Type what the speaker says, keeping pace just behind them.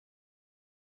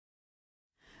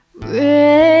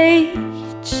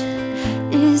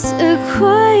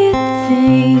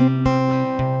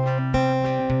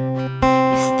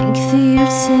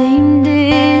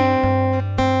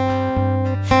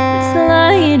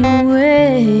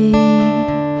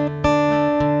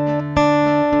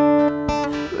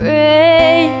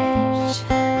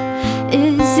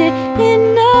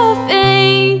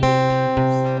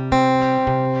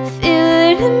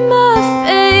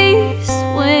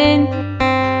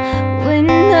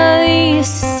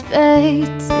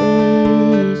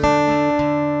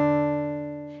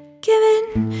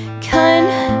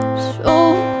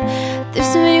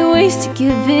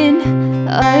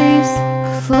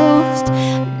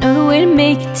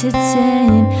make it to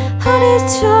 10? How to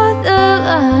draw the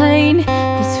line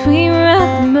between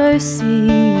wrath and mercy?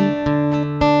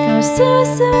 Gotta simmer,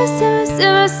 simmer, simmer,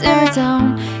 simmer, simmer down.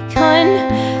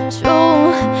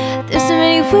 Control. There's so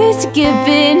many ways to give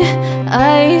in.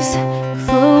 Eyes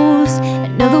closed.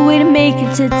 Another way to make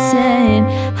it to 10.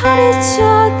 How to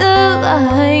draw the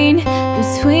line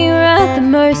between wrath and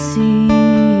mercy?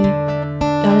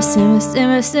 Gotta simmer,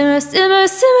 simmer, simmer, simmer,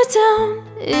 simmer down.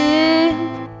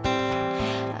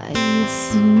 I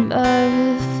see my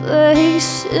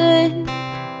reflection,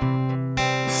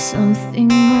 something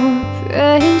more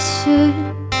precious.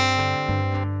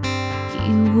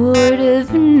 You would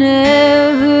have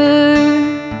never.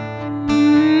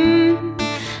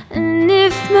 And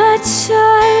if my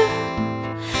child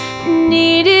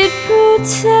needed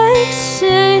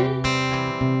protection,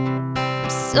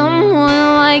 someone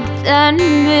like that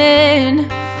man,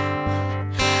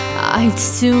 I'd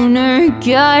sooner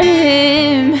got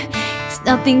him. 'Cause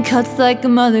nothing cuts like a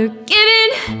mother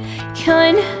giving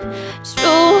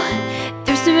control.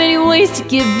 There's so many ways to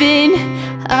give in.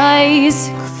 Eyes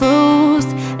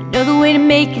closed. Another way to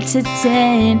make it to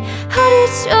 10. How to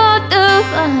draw the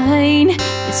line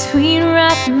between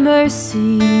wrath and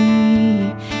mercy?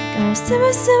 Gotta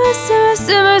simmer, simmer, simmer,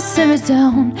 simmer, simmer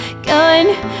down.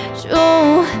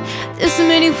 Control. There's so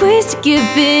many ways to give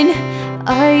in.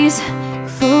 Eyes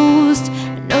closed.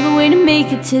 Another way to make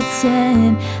it to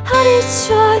 10. How to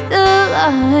draw the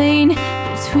line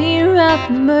between wrath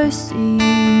and mercy?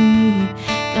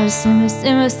 Gotta simmer,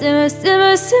 simmer, simmer,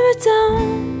 simmer, simmer down.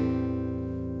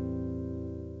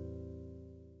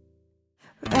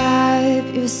 Wrap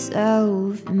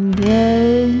yourself in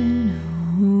petals.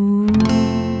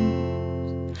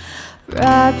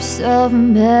 Wrap yourself in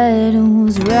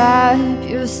petals. Wrap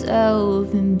yourself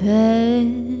in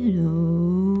petals.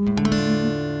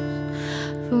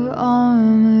 For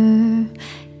armor,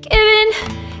 giving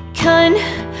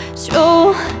control.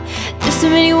 There's so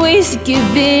many ways to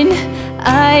give in.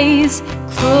 Eyes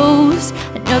closed.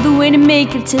 Another way to make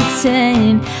it to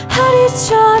 10. How to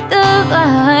draw the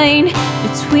line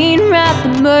between wrath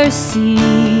and mercy?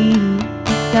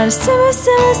 Gotta simmer,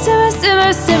 simmer, simmer,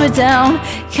 simmer, simmer down.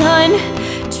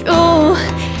 Control.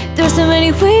 There's so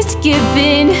many ways to give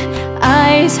in.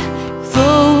 Eyes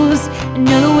closed.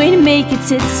 Another way to make it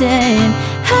to 10.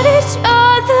 How to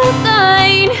draw the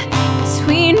line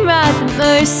between wrath and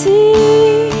mercy?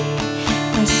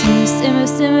 Gotta simmer, simmer,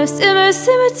 simmer, simmer,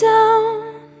 simmer down.